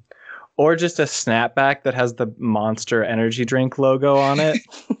 Mm-hmm. Or just a snapback that has the Monster energy drink logo on it.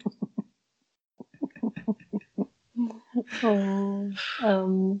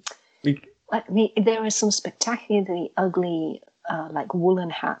 There are some spectacularly ugly woolen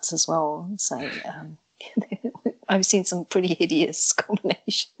hats as well. So I've seen some pretty hideous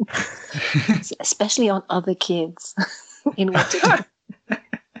combinations, especially on other kids.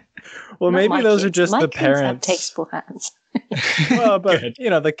 Well, maybe those are just the parents. Have tasteful hats. Well, but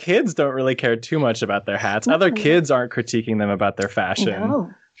the kids don't really care too much about their hats. Other kids aren't critiquing them about their fashion. No.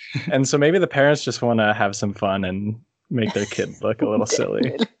 And so maybe the parents just want to have some fun and make their kids look a little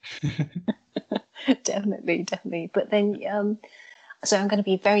silly. Definitely. But then, so I'm going to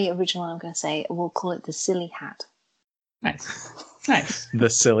be very original. I'm going to say we'll call it the silly hat. Nice. The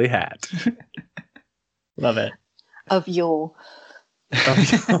silly hat. Love it. Of your.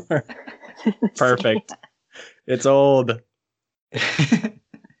 Perfect. It's old. Yes.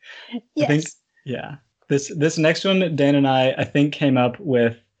 I think, This next one, Dan and I think, came up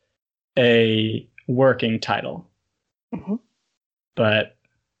with a working title. Mm-hmm. But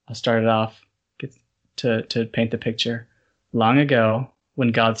I'll start it off to paint the picture. Long ago,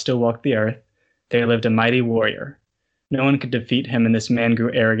 when God still walked the earth, there lived a mighty warrior. No one could defeat him, and this man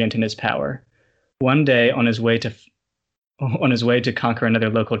grew arrogant in his power. One day, on his way to conquer another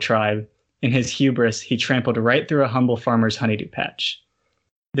local tribe, in his hubris, he trampled right through a humble farmer's honeydew patch.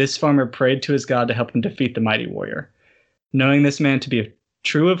 This farmer prayed to his God to help him defeat the mighty warrior. Knowing this man to be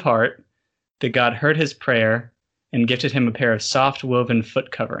true of heart, the God heard his prayer and gifted him a pair of soft woven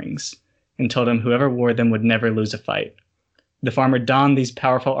foot coverings, and told him whoever wore them would never lose a fight. The farmer donned these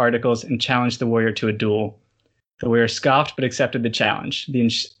powerful articles and challenged the warrior to a duel. The warrior scoffed but accepted the challenge. The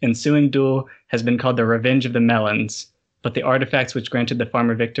ensuing duel has been called the Revenge of the Melons, but the artifacts which granted the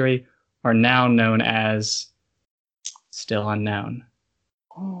farmer victory are now known as Still Unknown.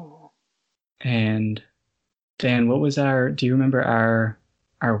 Oh. And Dan, do you remember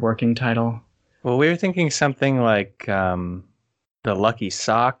our working title? Well, we were thinking something like the Lucky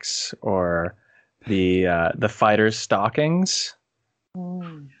Socks or the Fighter's Stockings.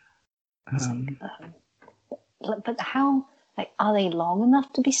 But how, are they long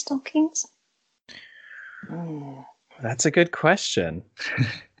enough to be stockings? That's a good question.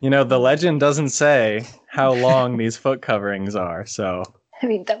 The legend doesn't say how long these foot coverings are, so... I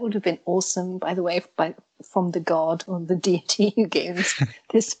mean, that would have been awesome, by the way, from the god or the deity who gave us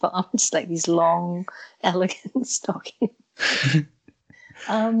this farm. Just these long, elegant stockings.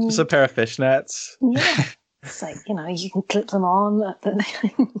 Just a pair of fishnets. Yeah. It's you can clip them on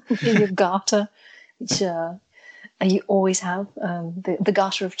in your garter, which You always have the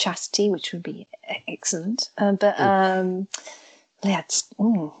Garter of Chastity, which would be excellent. This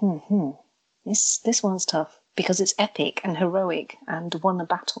one's tough because it's epic and heroic and won a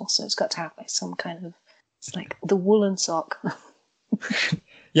battle, so it's got to have like some kind of, it's like the woolen sock.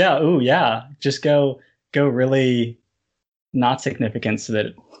 Yeah. Oh, yeah. Just go really not significant so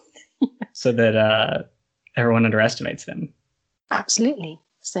that everyone underestimates them. Absolutely.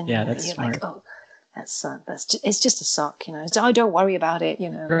 So yeah, that's you're smart. like, oh, it's just a sock, Oh, don't worry about it,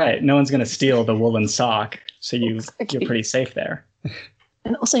 Right. No one's going to steal the woolen sock, so you're pretty safe there.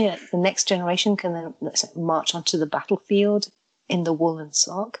 And also, the next generation can then, let's say, march onto the battlefield in the woolen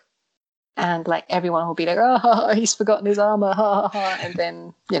sock, and like everyone will be like, "Oh, he's forgotten his armor," ha ha ha, and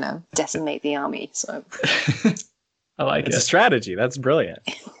then decimate the army. So I like it's it. a strategy. That's brilliant.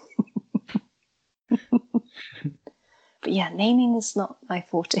 But yeah, naming is not my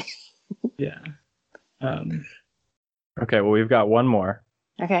forte. Yeah. Okay, well, we've got one more.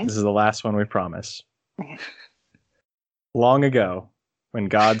 Okay. This is the last one, we promise. Okay. Long ago, when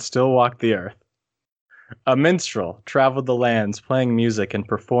God still walked the earth, a minstrel traveled the lands playing music and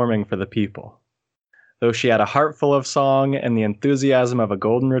performing for the people. Though she had a heart full of song and the enthusiasm of a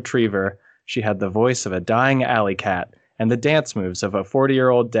golden retriever, she had the voice of a dying alley cat and the dance moves of a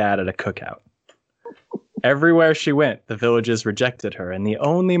 40-year-old dad at a cookout. Everywhere she went, the villagers rejected her, and the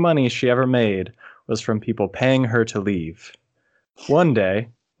only money she ever made was from people paying her to leave. One day,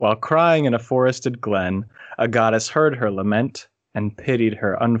 while crying in a forested glen, a goddess heard her lament and pitied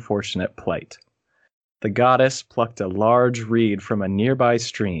her unfortunate plight. The goddess plucked a large reed from a nearby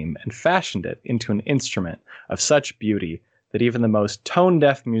stream and fashioned it into an instrument of such beauty that even the most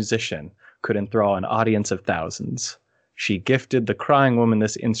tone-deaf musician could enthrall an audience of thousands. She gifted the crying woman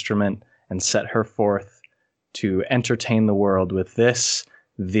this instrument and set her forth to entertain the world with this,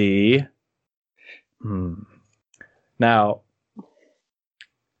 Now,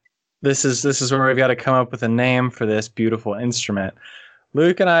 this is where we've got to come up with a name for this beautiful instrument.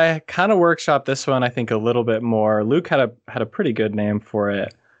 Luke and I kind of workshopped this one, I think, a little bit more. Luke had a pretty good name for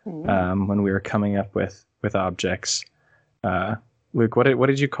it when we were coming up with objects. Luke, what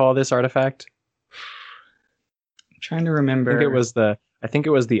did you call this artifact? I'm trying to remember. I think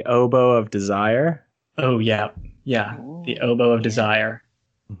it was the oboe of desire. Oh yeah, the oboe of desire.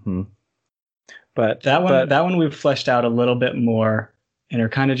 Mm-hmm. But that one we've fleshed out a little bit more, and are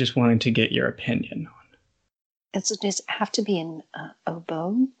kind of just wanting to get your opinion on. Does it have to be an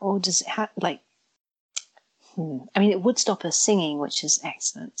oboe, or does it have like? I mean, it would stop us singing, which is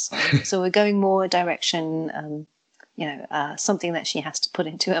excellent. So we're going more direction, something that she has to put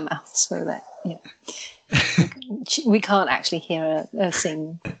into her mouth so that we can't actually hear her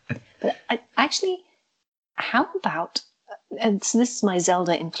sing. But how about? And so this is my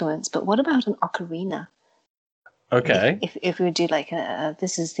Zelda influence, but what about an ocarina? Okay. If we do like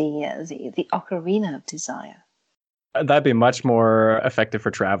this is the ocarina of desire. That'd be much more effective for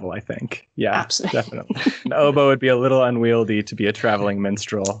travel, I think. Yeah, absolutely, definitely. An oboe would be a little unwieldy to be a traveling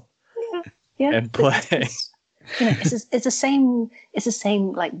minstrel. Yeah, and play. It's the same. It's the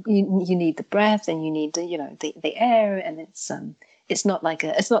same. Like you need the breath, and you need the air, and it's not like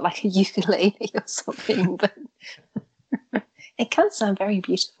a ukulele or something, but it can sound very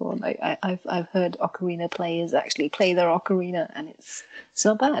beautiful. Like I've heard ocarina players actually play their ocarina, and it's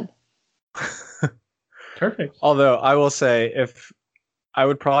not bad. Perfect. Although I will say, if I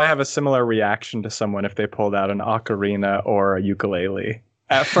would probably have a similar reaction to someone if they pulled out an ocarina or a ukulele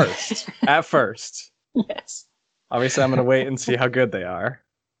at first. At first. Yes. Obviously, I'm going to wait and see how good they are.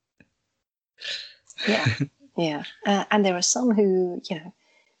 Yeah. And there are some who,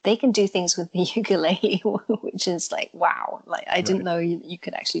 they can do things with the ukulele, which is like, wow. Like, I didn't know you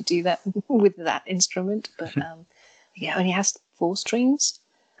could actually do that with that instrument. But it only has 4 strings.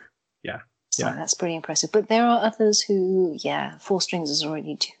 Yeah. So that's pretty impressive. But there are others who, 4 strings is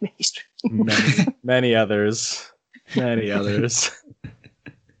already too many strings. Many others. Many others.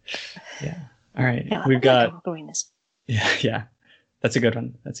 Yeah. All right. Yeah, we've got ocarinas. Yeah. That's a good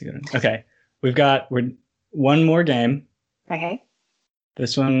one. Okay. We're one more game. Okay.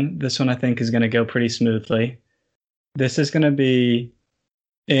 This one I think is going to go pretty smoothly. This is going to be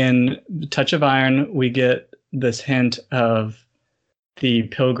in Touch of Iron. We get this hint of the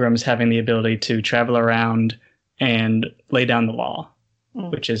pilgrims having the ability to travel around and lay down the law,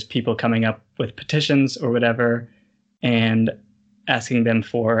 which is people coming up with petitions or whatever and asking them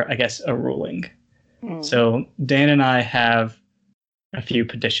for, I guess, a ruling. So Dan and I have a few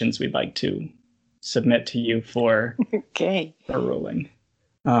petitions we'd like to submit to you for a ruling.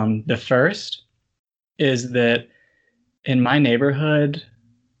 The first is that in my neighborhood,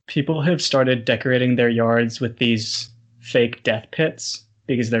 people have started decorating their yards with these fake death pits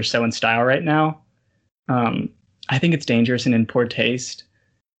because they're so in style right now. I think it's dangerous and in poor taste.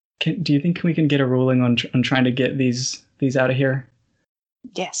 Do you think we can get a ruling on trying to get these out of here?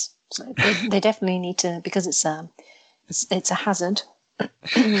 Yes, so they definitely need to, because it's a hazard. It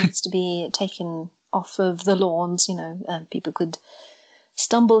needs to be taken off of the lawns. People could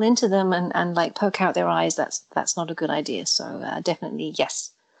stumble into them and like poke out their eyes. That's not a good idea. So definitely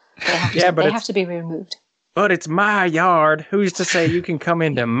yes, they have to be removed. But it's my yard. Who's to say you can come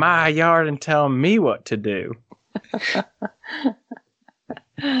into my yard and tell me what to do?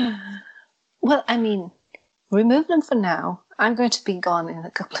 Well, I mean, remove them for now. I'm going to be gone in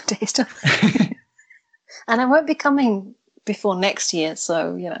a couple of days' time. And I won't be coming before next year.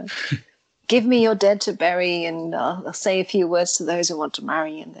 So, give me your dead to bury, and I'll say a few words to those who want to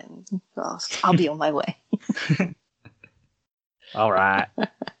marry, and then I'll be on my way. All right.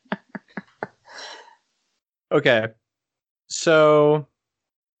 Okay. So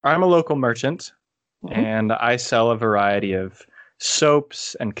I'm a local merchant, and I sell a variety of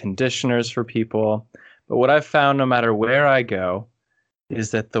soaps and conditioners for people. But what I've found, no matter where I go,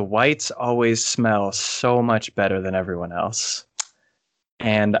 is that the whites always smell so much better than everyone else.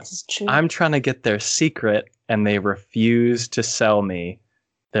 And I'm trying to get their secret, and they refuse to sell me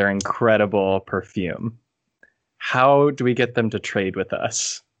their incredible perfume. How do we get them to trade with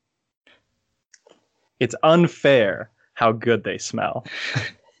us? It's unfair how good they smell.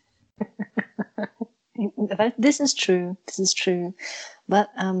 This is true.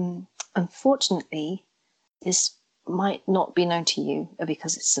 But unfortunately, this might not be known to you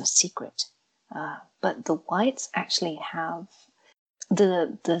because it's a secret. But the whites actually have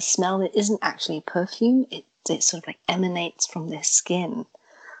the smell that isn't actually perfume. It sort of like emanates from their skin.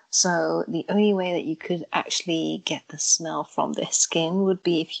 So the only way that you could actually get the smell from their skin would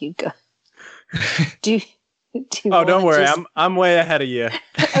be if you go. Don't worry. I'm way ahead of you.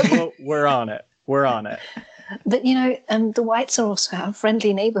 Okay. We're on it. But the whites are also our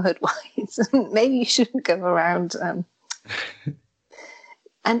friendly neighborhood whites. Maybe you shouldn't go around.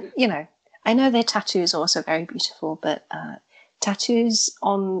 And I know their tattoos are also very beautiful, but tattoos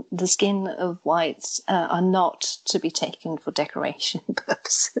on the skin of whites are not to be taken for decoration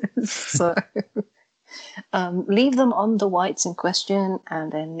purposes. So leave them on the whites in question,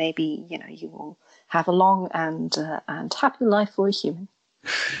 and then maybe you will have a long and happy life for a human.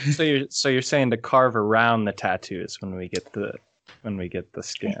 So you're saying to carve around the tattoos when we get the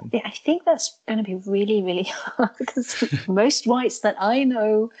skin. I think that's going to be really, really hard because most whites that I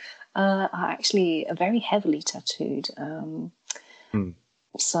know are actually very heavily tattooed.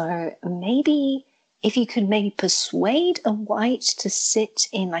 So maybe if you could maybe persuade a white to sit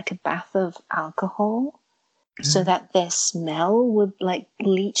in like a bath of alcohol so that their smell would like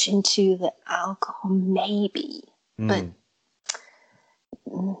leach into the alcohol, maybe. But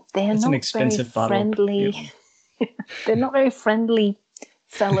they're not very friendly. They're not very friendly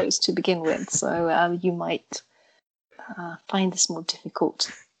fellows to begin with, so you might find this more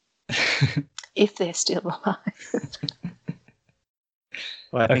difficult if they're still alive.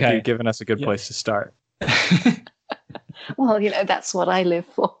 Well, I think you've given us a good place to start. Well, that's what I live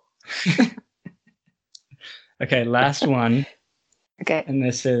for. Okay, last one. Okay. And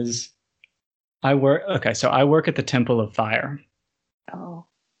this is, I work at the Temple of Fire. Oh.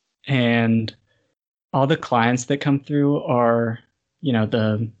 And all the clients that come through are,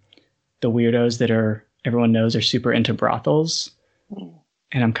 the weirdos that everyone knows are super into brothels.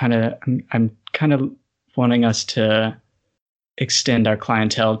 And I'm kind of wanting us to extend our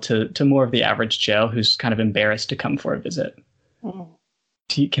clientele to more of the average Joe who's kind of embarrassed to come for a visit.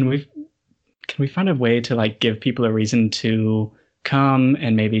 Can we find a way to like give people a reason to come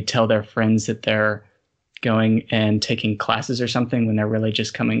and maybe tell their friends that they're going and taking classes or something when they're really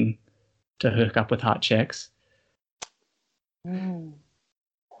just coming to hook up with hot chicks?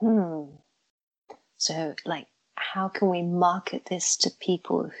 So, like, how can we market this to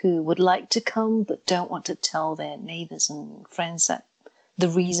people who would like to come but don't want to tell their neighbors and friends that the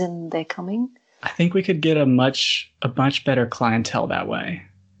reason they're coming? I think we could get a much better clientele that way.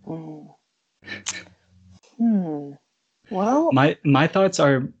 Well, my thoughts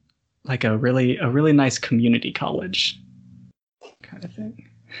are like a really nice community college kind of thing.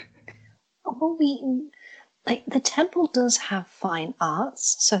 Well, the temple does have fine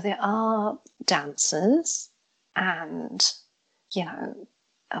arts, so there are dancers, and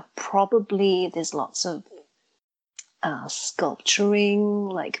probably there's lots of sculpturing,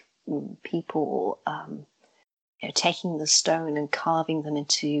 like people taking the stone and carving them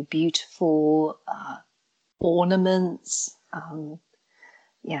into beautiful ornaments.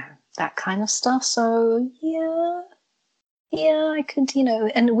 that kind of stuff. So I could,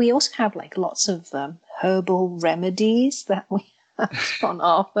 and we also have like lots of herbal remedies that we have on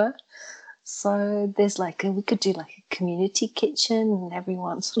offer. So there's we could do like a community kitchen, and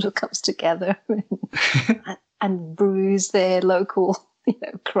everyone sort of comes together and brews their local,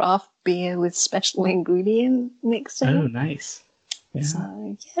 craft beer with special ingredient mixed in. Oh, nice. Yeah.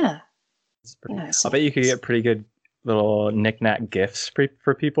 So yeah, I bet you could get pretty good little knick-knack gifts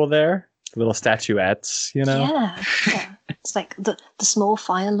for people there. Little statuettes, Yeah. It's like the small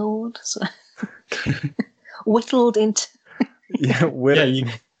Fire Lord, so whittled into. Nice.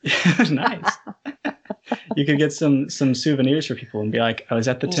 You could get some souvenirs for people and be like, I was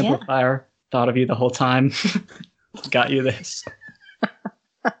at the Temple of Fire, thought of you the whole time, got you this.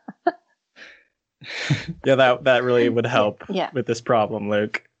 Yeah, that really would help with this problem,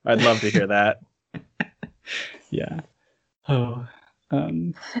 Luke. I'd love to hear that. Yeah. Oh.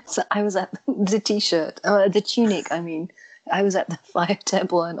 So I was at the tunic. I mean, I was at the Fire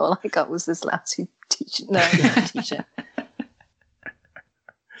Temple, and all I got was this lousy t-shirt. No, not a t-shirt.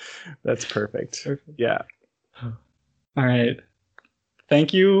 That's perfect. Yeah. All right.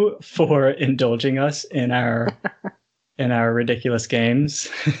 Thank you for indulging us in our ridiculous games.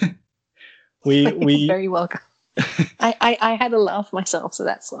 we very welcome. I had a laugh myself, so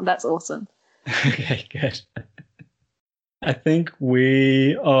that's awesome. Okay, good. I think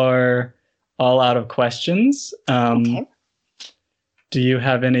we are all out of questions. Okay. Do you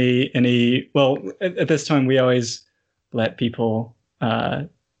have any? Well, at this time, we always let people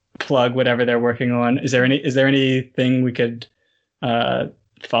plug whatever they're working on. Is there anything we could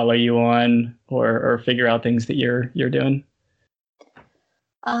follow you on or figure out things that you're doing?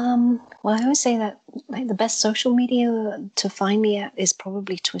 Well, I always say that the best social media to find me at is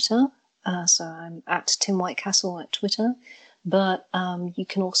probably Twitter. So I'm at Tim Whitecastle at Twitter. But you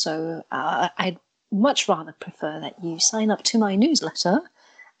can also, I'd much rather prefer that you sign up to my newsletter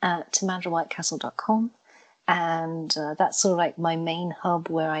at timandrawhitecastle.com. And that's sort of like my main hub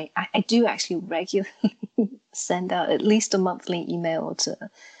where I do actually regularly send out at least a monthly email to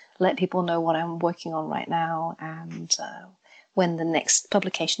let people know what I'm working on right now and when the next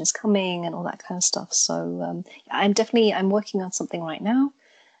publication is coming and all that kind of stuff. So I'm working on something right now,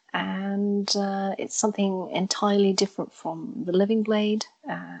 and it's something entirely different from The Living Blade.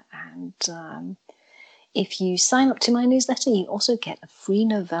 And if you sign up to my newsletter, you also get a free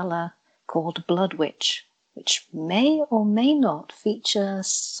novella called Blood Witch, which may or may not feature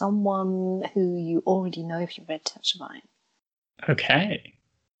someone who you already know if you've read Touch of Iron. Okay.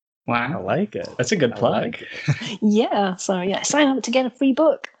 Wow. I like it. That's a good plug. Yeah. So, sign up to get a free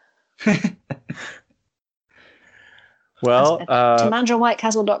book. Well,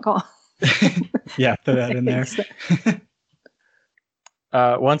 TimandrawHitecastle.com. Yeah, throw that in there.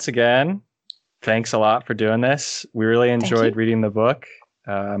 Once again, thanks a lot for doing this. We really enjoyed reading the book.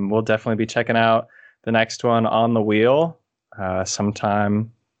 We'll definitely be checking out the next one, On the Wheel,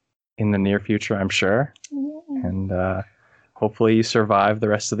 sometime in the near future, I'm sure. Yeah. And hopefully you survive the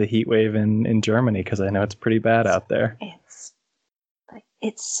rest of the heat wave in Germany, because I know it's pretty bad out there.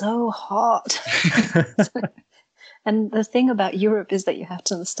 It's so hot. And the thing about Europe is that you have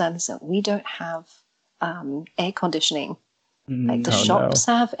to understand is that we don't have air conditioning. Like the shops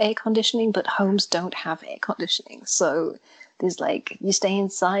have air conditioning, but homes don't have air conditioning. So there's you stay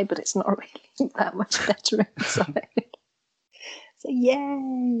inside, but it's not really that much better inside. So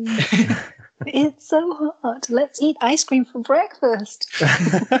yay! It's so hot. Let's eat ice cream for breakfast.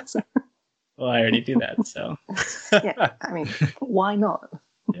 Well, I already do that, so. Yeah, I mean, why not?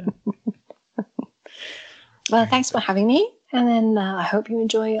 Yeah. Well, thanks for having me. And then I hope you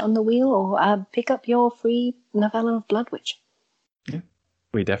enjoy On the Wheel or pick up your free novella of Blood Witch. Yeah.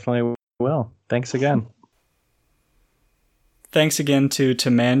 We definitely will. Thanks again. Thanks again to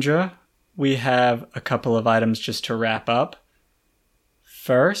Timandra. We have a couple of items just to wrap up.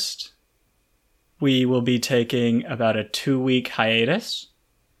 First, we will be taking about a 2-week hiatus.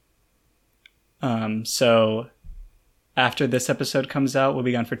 So after this episode comes out, we'll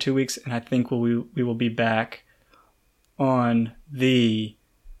be gone for 2 weeks, and I think we will be back on the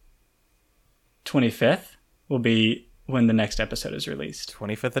 25th. Will be when the next episode is released.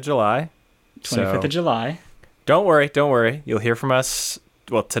 25th of July. 25th of July. Don't worry. You'll hear from us,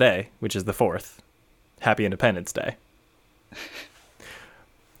 well, today, which is the 4th. Happy Independence Day.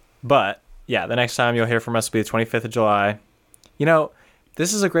 But, yeah, the next time you'll hear from us will be the 25th of July. You know,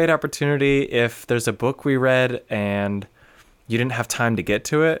 this is a great opportunity if there's a book we read and you didn't have time to get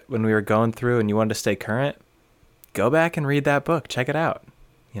to it when we were going through and you wanted to stay current. Go back and read that book. Check it out.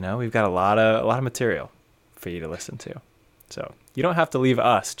 You know, we've got a lot of material for you to listen to. So you don't have to leave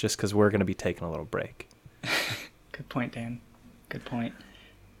us just because we're going to be taking a little break. Good point, Dan. Good point.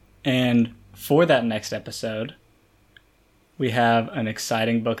 And for that next episode, we have an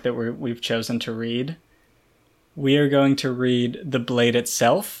exciting book that we've chosen to read. We are going to read The Blade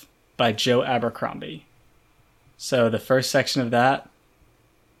Itself by Joe Abercrombie. So the first section of that,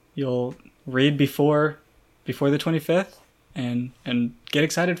 you'll read before the 25th and get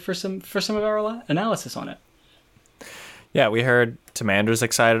excited for some of our analysis on it. Yeah, we heard Tamandra's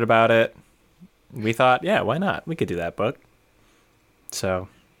excited about it. We thought, yeah, why not? We could do that book. So,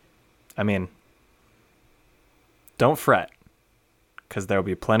 I mean, don't fret, because there will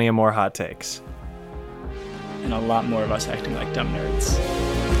be plenty of more hot takes. And a lot more of us acting like dumb nerds.